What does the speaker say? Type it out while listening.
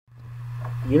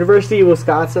University of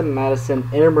Wisconsin-Madison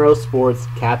Intramural Sports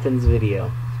Captain's Video.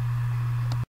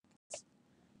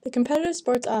 The Competitive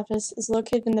Sports Office is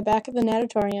located in the back of the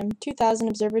Natatorium, 2000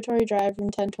 Observatory Drive, room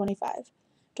 1025.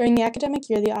 During the academic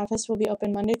year, the office will be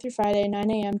open Monday through Friday,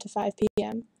 9 a.m. to 5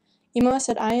 p.m. Email us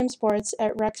at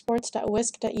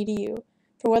imsports@recsports.wisc.edu.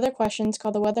 For weather questions,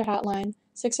 call the weather hotline,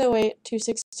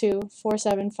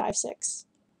 608-262-4756.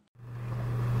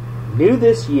 New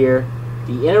this year,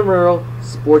 the Intramural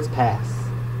Sports Pass.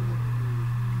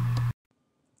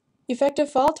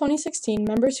 Effective fall 2016,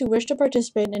 members who wish to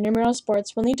participate in intramural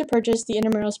sports will need to purchase the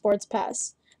Intramural Sports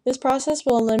Pass. This process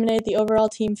will eliminate the overall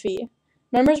team fee.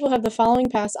 Members will have the following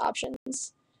pass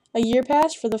options: a year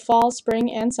pass for the fall,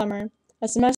 spring, and summer, a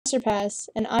semester pass,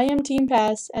 an IM team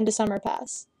pass, and a summer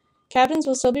pass. Captains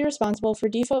will still be responsible for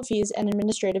default fees and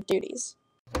administrative duties.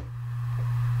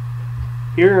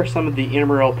 Here are some of the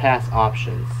intramural pass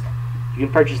options. You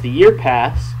can purchase the year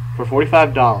pass for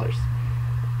 $45.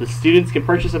 The students can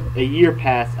purchase a year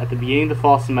pass at the beginning of the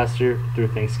fall semester through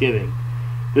Thanksgiving.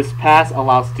 This pass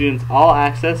allows students all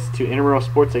access to intramural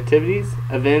sports activities,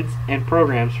 events, and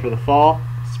programs for the fall,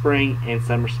 spring, and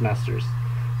summer semesters.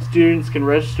 Students can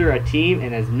register a team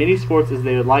in as many sports as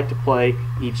they would like to play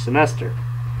each semester.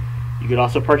 You could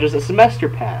also purchase a semester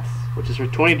pass, which is for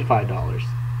 $25.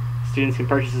 Students can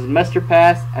purchase a semester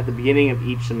pass at the beginning of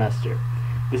each semester.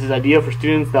 This is ideal for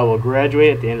students that will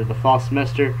graduate at the end of the fall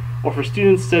semester or for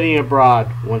students studying abroad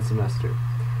one semester.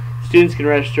 Students can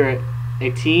register a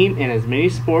team in as many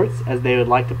sports as they would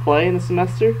like to play in the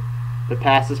semester. The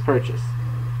pass is purchased.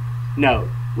 Note,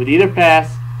 with either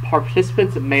pass,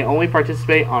 participants may only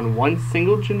participate on one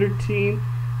single-gender team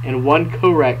and one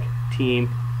co-rec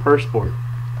team per sport.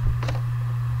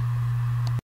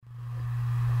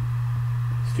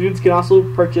 Students can also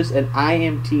purchase an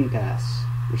IM Team Pass,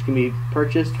 which can be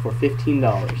purchased for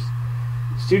 $15.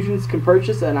 Students can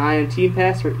purchase an IM Team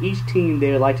Pass for each team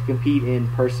they would like to compete in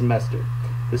per semester.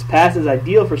 This pass is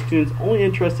ideal for students only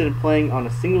interested in playing on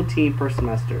a single team per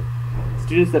semester.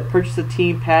 Students that purchase a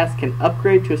team pass can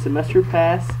upgrade to a semester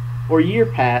pass or year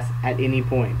pass at any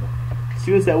point.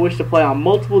 Students that wish to play on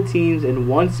multiple teams in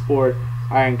one sport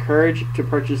are encouraged to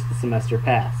purchase the semester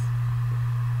pass.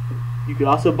 You could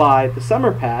also buy the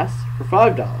summer pass for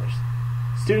 $5.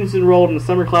 Students enrolled in the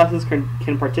summer classes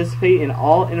can participate in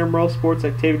all intramural sports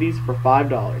activities for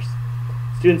 $5.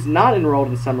 Students not enrolled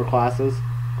in summer classes,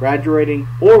 graduating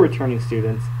or returning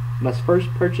students, must first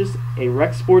purchase a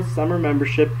Rec Sports summer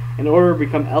membership in order to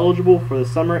become eligible for the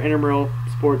summer intramural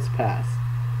sports pass.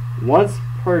 Once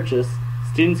purchased,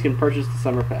 students can purchase the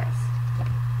summer pass.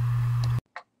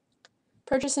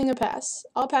 Purchasing a pass.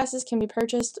 All passes can be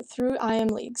purchased through IM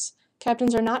leagues.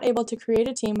 Captains are not able to create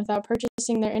a team without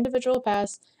purchasing their individual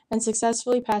pass and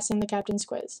successfully passing the captain's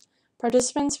quiz.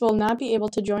 Participants will not be able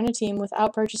to join a team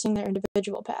without purchasing their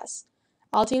individual pass.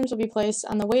 All teams will be placed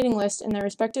on the waiting list in their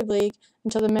respective league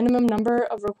until the minimum number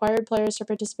of required players to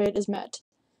participate is met.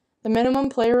 The minimum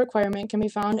player requirement can be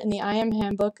found in the IM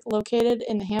handbook located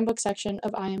in the handbook section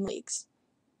of IM leagues.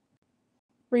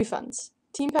 Refunds.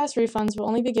 Team pass refunds will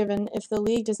only be given if the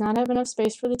league does not have enough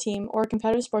space for the team or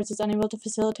competitive sports is unable to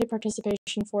facilitate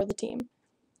participation for the team.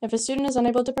 If a student is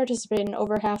unable to participate in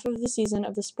over half of the season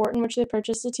of the sport in which they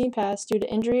purchased the team pass due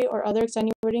to injury or other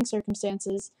extenuating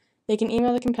circumstances, they can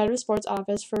email the Competitive Sports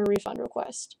Office for a refund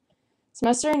request.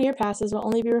 Semester and year passes will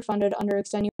only be refunded under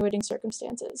extenuating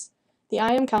circumstances. The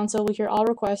IM Council will hear all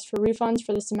requests for refunds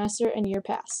for the semester and year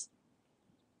pass.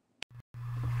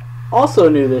 Also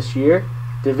new this year,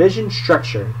 division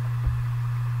structure.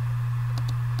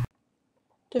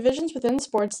 Divisions within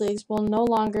sports leagues will no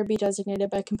longer be designated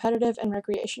by competitive and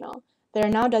recreational. They are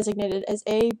now designated as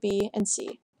A, B, and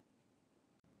C.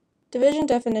 Division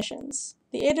definitions.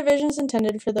 The A division is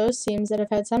intended for those teams that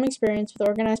have had some experience with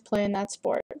organized play in that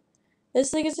sport.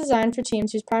 This league is designed for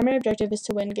teams whose primary objective is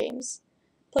to win games.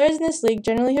 Players in this league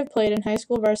generally have played in high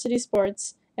school varsity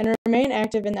sports and remain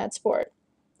active in that sport.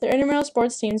 Their intramural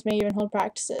sports teams may even hold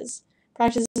practices.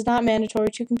 Practice is not mandatory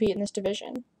to compete in this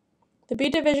division. The B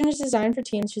division is designed for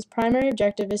teams whose primary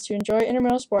objective is to enjoy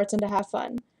intramural sports and to have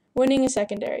fun. Winning is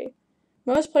secondary.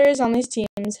 Most players on these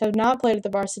teams have not played at the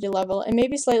varsity level and may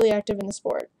be slightly active in the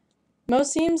sport.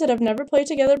 Most teams that have never played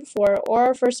together before or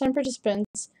are first-time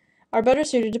participants are better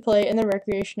suited to play in the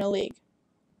recreational league.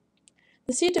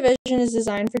 The C division is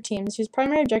designed for teams whose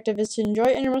primary objective is to enjoy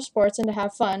intramural sports and to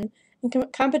have fun,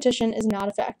 and competition is not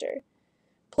a factor.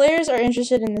 Players are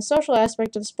interested in the social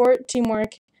aspect of sport,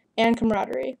 teamwork, and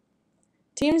camaraderie.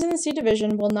 Teams in the C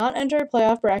division will not enter a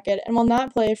playoff bracket and will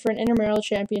not play for an intramural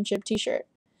championship t-shirt.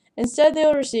 Instead, they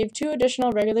will receive 2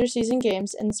 additional regular season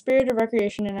games in the spirit of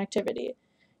recreation and activity.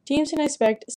 Teams can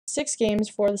expect 6 games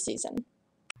for the season.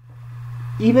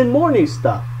 Even more new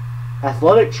stuff.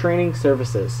 Athletic Training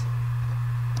Services.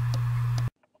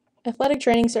 Athletic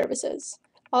Training Services.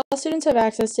 All students have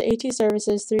access to AT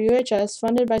services through UHS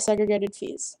funded by segregated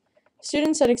fees.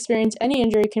 Students that experience any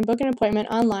injury can book an appointment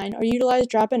online or utilize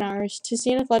drop-in hours to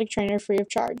see an athletic trainer free of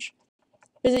charge.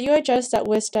 Visit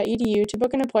uhs.wisc.edu to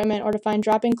book an appointment or to find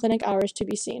drop-in clinic hours to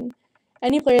be seen.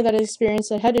 Any player that has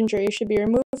experienced a head injury should be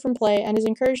removed from play and is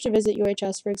encouraged to visit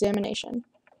UHS for examination.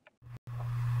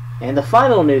 And the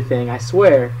final new thing, I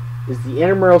swear, is the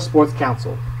Intramural Sports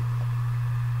Council.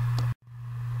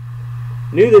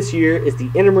 New this year is the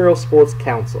Intramural Sports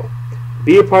Council.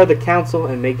 Be a part of the council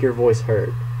and make your voice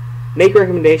heard. Make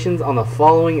recommendations on the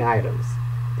following items: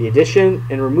 the addition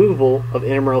and removal of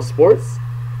intramural sports,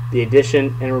 the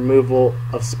addition and removal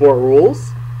of sport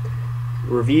rules,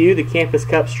 review the Campus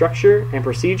Cup structure and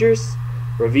procedures,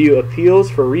 review appeals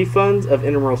for refunds of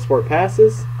intramural sport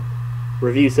passes,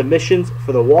 review submissions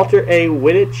for the Walter A.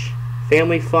 Wittich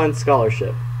Family Fund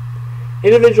Scholarship.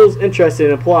 Individuals interested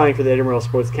in applying for the Intramural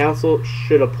Sports Council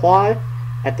should apply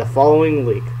at the following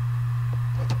link.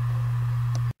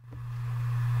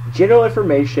 General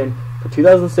information for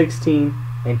 2016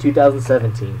 and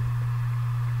 2017.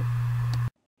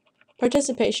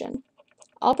 Participation.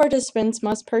 All participants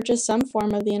must purchase some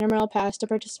form of the intramural pass to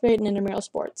participate in intramural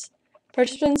sports.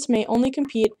 Participants may only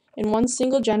compete in one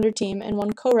single-gender team and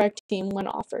one co-rec team when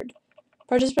offered.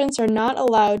 Participants are not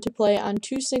allowed to play on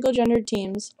 2 single-gender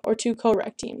teams or 2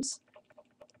 co-rec teams.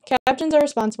 Captains are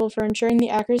responsible for ensuring the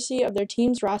accuracy of their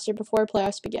team's roster before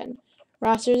playoffs begin.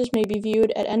 Rosters may be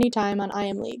viewed at any time on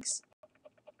IM Leagues.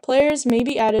 Players may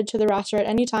be added to the roster at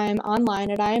any time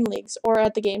online at IM Leagues or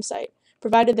at the game site,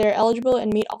 provided they are eligible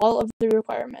and meet all of the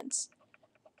requirements.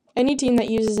 Any team that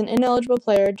uses an ineligible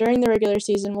player during the regular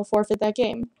season will forfeit that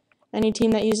game. Any team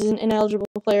that uses an ineligible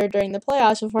player during the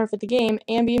playoffs will forfeit the game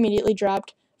and be immediately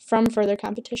dropped from further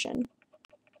competition.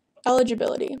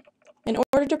 Eligibility. In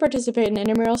order to participate in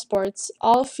intramural sports,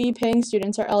 all fee-paying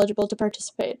students are eligible to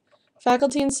participate.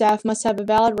 Faculty and staff must have a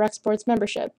valid rec sports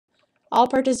membership. All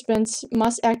participants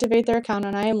must activate their account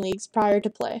on IM Leagues prior to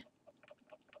play.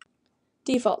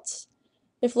 Defaults.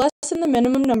 If less than the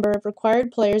minimum number of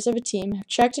required players of a team have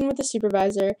checked in with the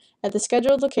supervisor at the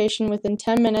scheduled location within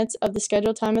 10 minutes of the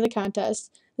scheduled time of the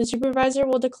contest, the supervisor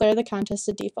will declare the contest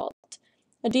a default.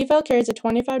 A default carries a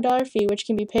 $25 fee which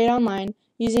can be paid online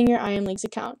using your IM Leagues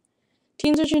account.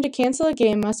 Teams wishing to cancel a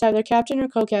game must have their captain or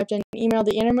co-captain email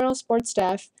the intramural sports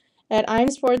staff at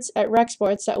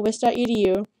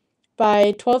imsports@recsports.wisc.edu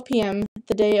by 12 p.m.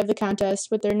 the day of the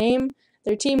contest with their name,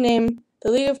 their team name,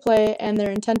 the league of play, and their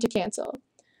intent to cancel.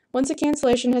 Once a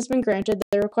cancellation has been granted,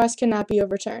 the request cannot be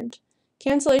overturned.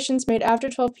 Cancellations made after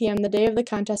 12 p.m. the day of the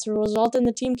contest will result in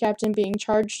the team captain being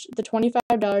charged the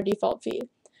 $25 default fee.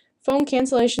 Phone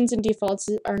cancellations and defaults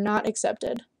are not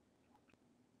accepted.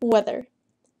 Weather.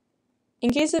 In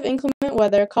case of inclement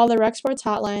weather, call the Rec Sports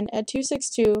hotline at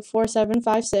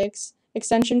 262-4756,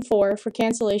 extension 4 for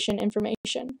cancellation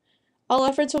information. All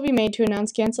efforts will be made to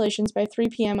announce cancellations by 3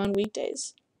 p.m. on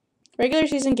weekdays. Regular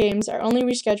season games are only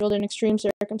rescheduled in extreme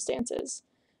circumstances.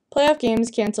 Playoff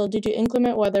games canceled due to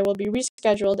inclement weather will be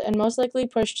rescheduled and most likely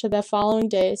pushed to the following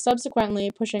day,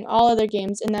 subsequently pushing all other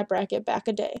games in that bracket back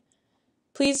a day.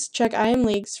 Please check IM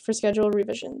Leagues for schedule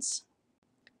revisions.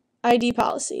 ID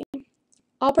policy.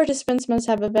 All participants must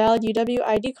have a valid UW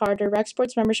ID card or Rec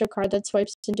Sports membership card that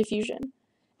swipes into Fusion.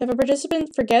 If a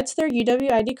participant forgets their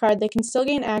UW ID card, they can still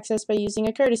gain access by using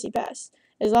a courtesy pass,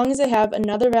 as long as they have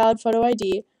another valid photo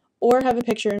ID or have a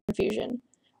picture in Fusion.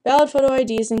 Valid photo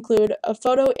IDs include a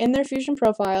photo in their Fusion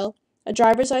profile, a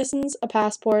driver's license, a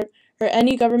passport, or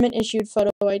any government-issued photo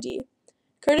ID.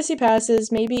 Courtesy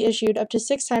passes may be issued up to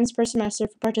 6 times per semester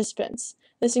for participants.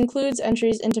 This includes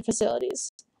entries into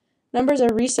facilities. Numbers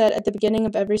are reset at the beginning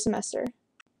of every semester.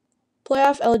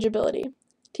 Playoff eligibility.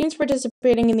 Teams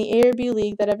participating in the A or B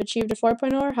League that have achieved a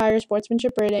 4.0 or higher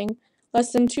sportsmanship rating,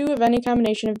 less than 2 of any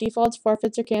combination of defaults,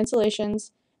 forfeits, or cancellations,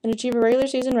 and achieve a regular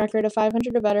season record of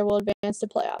 500 or better will advance to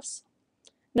playoffs.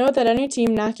 Note that any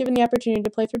team not given the opportunity to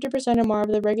play 50% or more of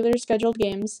the regular scheduled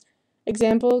games,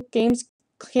 example, games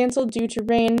canceled due to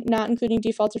rain, not including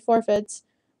defaults or forfeits,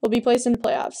 will be placed into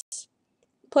playoffs.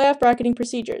 Playoff bracketing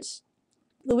procedures.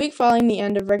 The week following the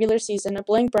end of regular season, a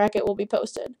blank bracket will be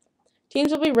posted.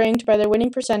 Teams will be ranked by their winning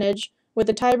percentage, with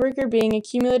the tiebreaker being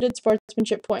accumulated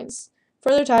sportsmanship points.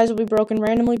 Further ties will be broken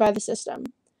randomly by the system.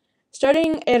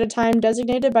 Starting at a time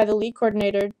designated by the league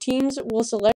coordinator, teams will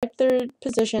select their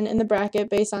position in the bracket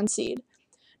based on seed.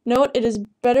 Note, it is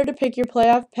better to pick your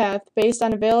playoff path based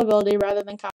on availability rather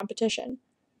than competition.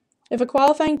 If a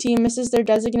qualifying team misses their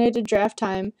designated draft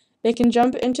time, They can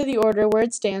jump into the order where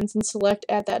it stands and select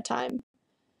at that time.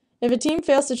 If a team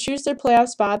fails to choose their playoff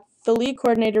spot, the league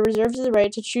coordinator reserves the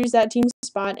right to choose that team's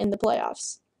spot in the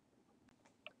playoffs.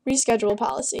 Reschedule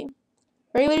policy.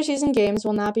 Regular season games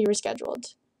will not be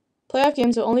rescheduled. Playoff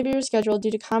games will only be rescheduled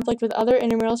due to conflict with other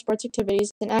intramural sports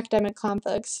activities and academic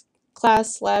conflicts,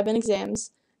 class, lab, and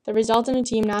exams, that result in a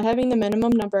team not having the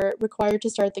minimum number required to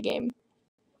start the game.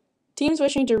 Teams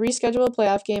wishing to reschedule a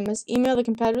playoff game must email the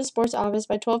competitive sports office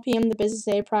by 12 p.m. the business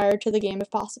day prior to the game if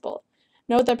possible.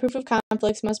 Note that proof of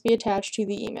conflicts must be attached to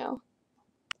the email.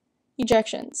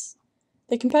 Ejections.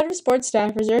 The competitive sports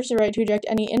staff reserves the right to eject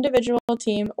any individual,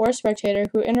 team, or spectator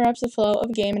who interrupts the flow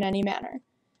of a game in any manner.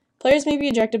 Players may be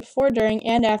ejected before, during,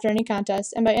 and after any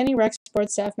contest, and by any rec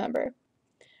sports staff member.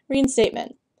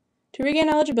 Reinstatement. To regain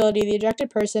eligibility, the ejected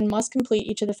person must complete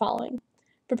each of the following.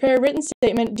 Prepare a written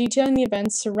statement detailing the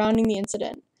events surrounding the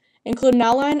incident. Include an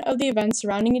outline of the events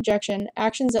surrounding ejection,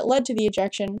 actions that led to the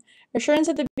ejection, assurance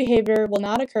that the behavior will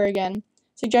not occur again,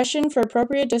 suggestion for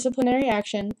appropriate disciplinary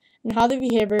action, and how the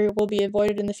behavior will be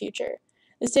avoided in the future.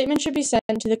 The statement should be sent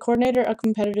to the coordinator of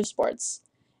competitive sports.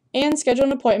 And schedule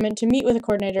an appointment to meet with a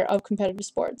coordinator of competitive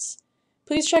sports.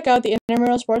 Please check out the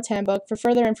Intramural Sports Handbook for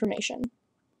further information.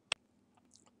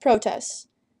 Protests.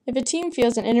 If a team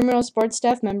feels an intramural sports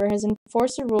staff member has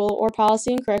enforced a rule or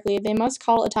policy incorrectly, they must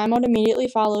call a timeout immediately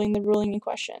following the ruling in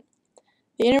question.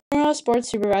 The intramural sports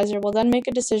supervisor will then make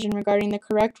a decision regarding the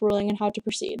correct ruling and how to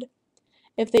proceed.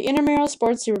 If the intramural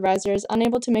sports supervisor is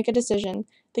unable to make a decision,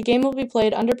 the game will be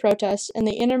played under protest, and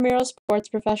the intramural sports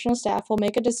professional staff will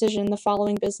make a decision the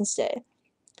following business day.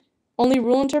 Only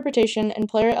rule interpretation and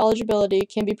player eligibility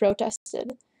can be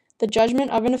protested. The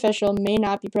judgment of an official may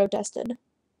not be protested.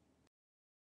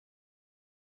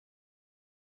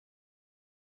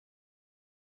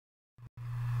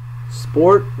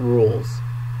 Sport rules.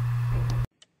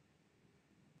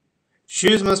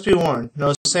 Shoes must be worn.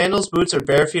 No sandals, boots, or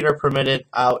bare feet are permitted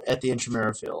out at the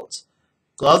intramural fields.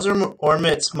 Gloves or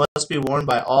mitts must be worn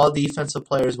by all defensive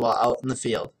players while out in the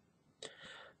field.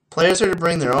 Players are to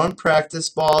bring their own practice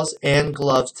balls and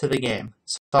gloves to the game.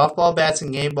 Softball bats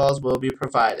and game balls will be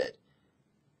provided.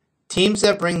 Teams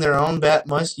that bring their own bat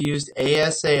must use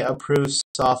ASA-approved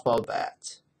softball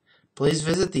bats. Please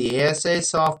visit the ASA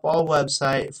softball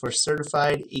website for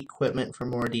certified equipment for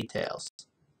more details.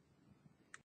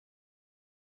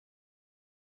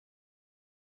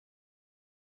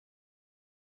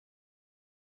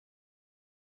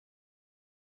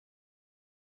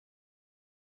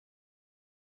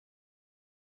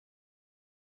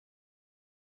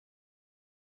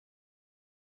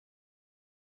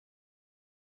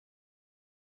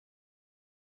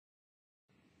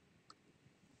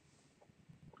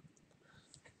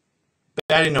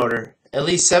 Batting order. At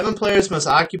least 7 players must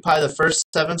occupy the first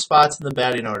 7 spots in the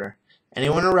batting order.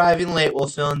 Anyone arriving late will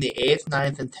fill in the 8th,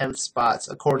 9th, and 10th spots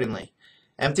accordingly.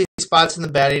 Empty spots in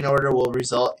the batting order will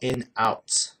result in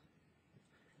outs.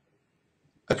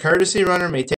 A courtesy runner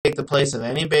may take the place of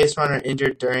any base runner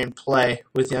injured during play,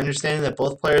 with the understanding that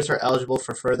both players are eligible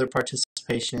for further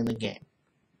participation in the game.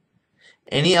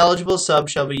 Any eligible sub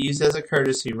shall be used as a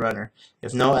courtesy runner.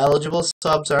 If no eligible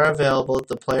subs are available,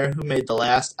 the player who made the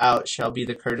last out shall be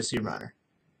the courtesy runner.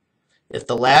 If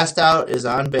the last out is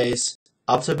on base,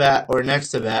 up to bat, or next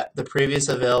to bat, the previous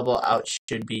available out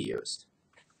should be used.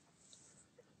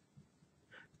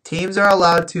 Teams are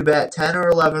allowed to bat 10 or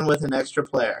 11 with an extra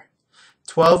player,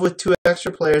 12 with 2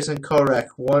 extra players in co-rec,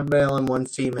 1 male and 1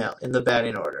 female, in the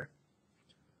batting order.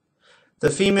 The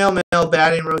female-male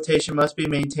batting rotation must be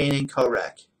maintained in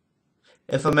co-rec.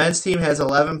 If a men's team has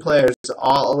 11 players,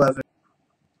 all 11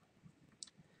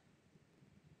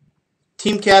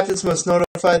 team captains must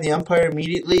notify the umpire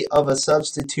immediately of a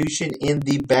substitution in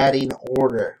the batting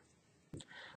order.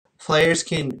 Players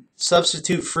can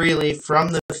substitute freely from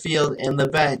the field and the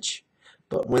bench,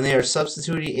 but when they are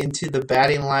substituting into the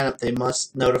batting lineup, they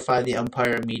must notify the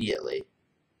umpire immediately.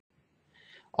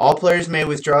 All players may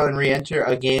withdraw and re-enter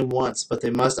a game once, but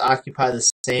they must occupy the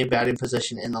same batting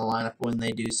position in the lineup when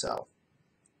they do so.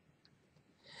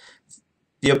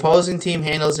 The opposing team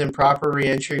handles improper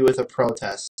re-entry with a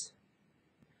protest.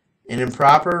 An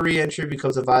improper re-entry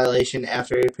becomes a violation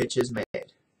after a pitch is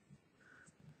made.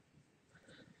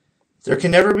 There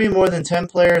can never be more than 10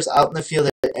 players out in the field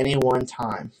at any one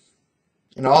time.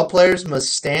 And all players must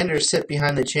stand or sit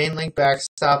behind the chain link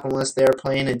backstop unless they are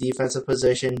playing a defensive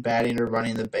position, batting, or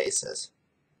running the bases.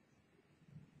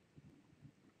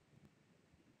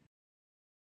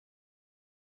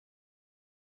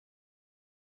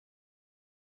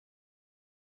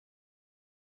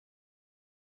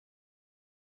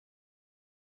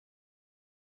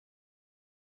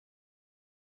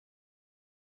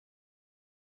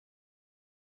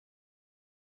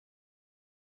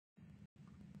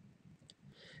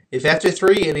 If after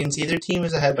 3 innings either team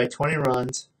is ahead by 20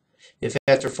 runs, if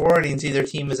after 4 innings either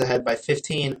team is ahead by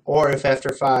 15, or if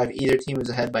after 5 either team is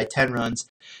ahead by 10 runs,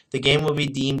 the game will be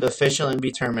deemed official and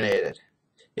be terminated.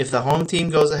 If the home team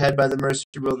goes ahead by the mercy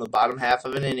rule in the bottom half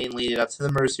of an inning leading up to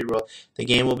the mercy rule, the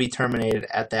game will be terminated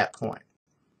at that point.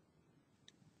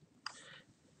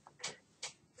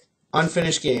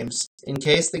 Unfinished games. In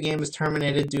case the game is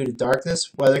terminated due to darkness,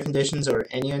 weather conditions, or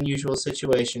any unusual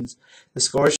situations, the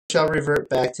score shall revert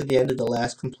back to the end of the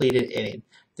last completed inning.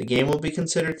 The game will be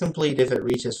considered complete if it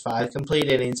reaches 5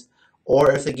 complete innings,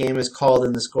 or if the game is called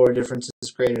and the score difference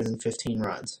is greater than 15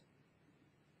 runs.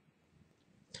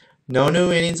 No new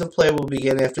innings of play will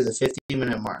begin after the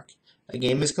 50-minute mark. A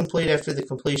game is complete after the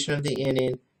completion of the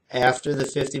inning after the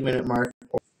 50-minute mark.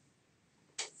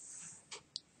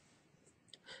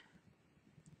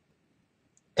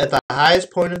 At the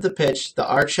highest point of the pitch, the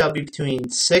arc shall be between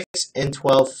 6 and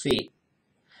 12 feet.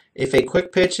 If a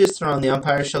quick pitch is thrown, the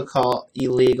umpire shall call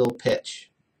illegal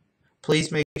pitch.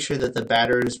 Please make sure that the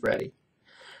batter is ready.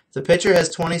 The pitcher has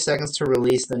 20 seconds to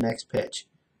release the next pitch.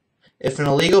 If an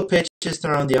illegal pitch is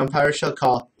thrown, the umpire shall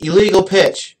call illegal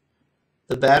pitch.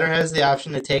 The batter has the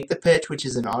option to take the pitch, which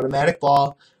is an automatic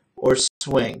ball, or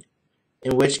swing,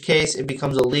 in which case it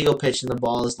becomes a legal pitch and the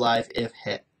ball is live if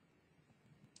hit.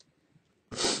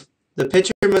 The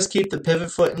pitcher must keep the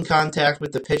pivot foot in contact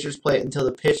with the pitcher's plate until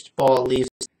the pitched ball leaves.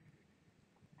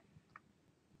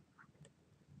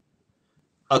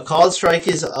 A called strike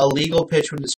is a legal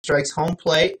pitch when it strikes home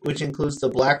plate, which includes the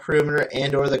black perimeter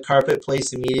and or the carpet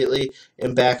placed immediately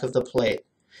in back of the plate.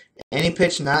 Any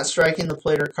pitch not striking the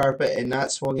plate or carpet and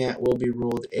not swung at will be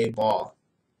ruled a ball.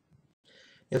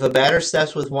 If a batter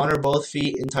steps with one or both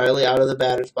feet entirely out of the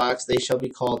batter's box, they shall be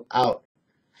called out.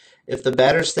 If the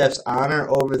batter steps on or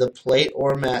over the plate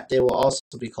or mat, they will also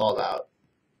be called out.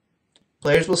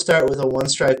 Players will start with a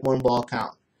 1-strike, 1-ball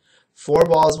count. 4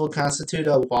 balls will constitute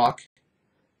a walk.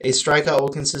 A strikeout will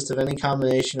consist of any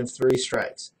combination of 3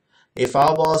 strikes. A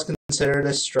foul ball is considered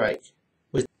a strike.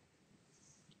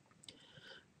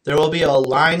 There will be a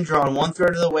line drawn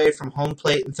 1/3 of the way from home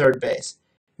plate and third base.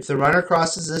 If the runner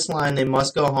crosses this line, they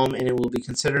must go home and it will be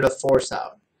considered a force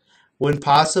out. When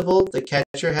possible, the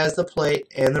catcher has the plate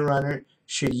and the runner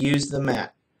should use the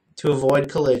mat to avoid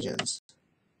collisions.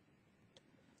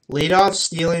 Leadoff,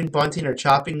 stealing, bunting, or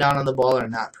chopping down on the ball are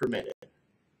not permitted.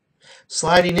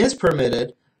 Sliding is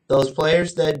permitted. Those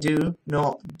players that do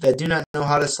not know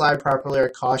how to slide properly are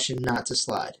cautioned not to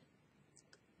slide.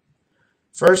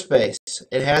 First base.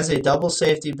 It has a double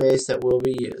safety base that will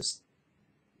be used.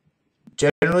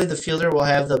 Generally, the fielder will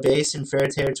have the base in fair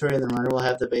territory and the runner will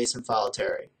have the base in foul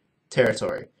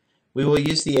territory. We will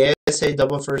use the ASA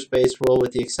double first base rule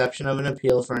with the exception of an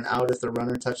appeal for an out if the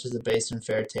runner touches the base in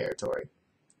fair territory.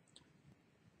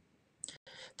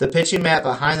 The pitching mat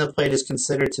behind the plate is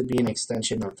considered to be an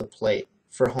extension of the plate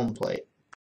for home plate.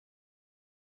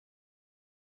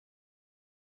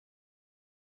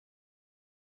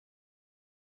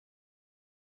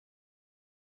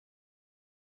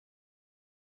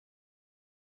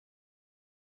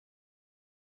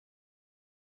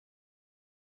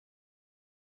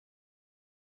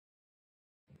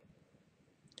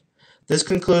 This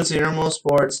concludes the Intramural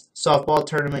Sports Softball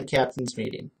Tournament Captains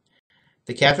Meeting.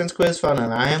 The Captains Quiz found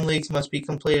on IM Leagues must be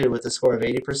completed with a score of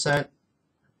 80%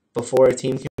 before a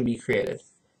team can be created.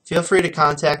 Feel free to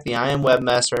contact the IM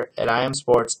webmaster at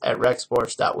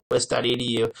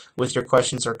imsports@recsports.wis.edu with your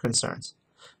questions or concerns.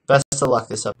 Best of luck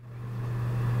this up.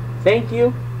 Thank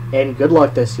you, and good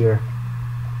luck this year.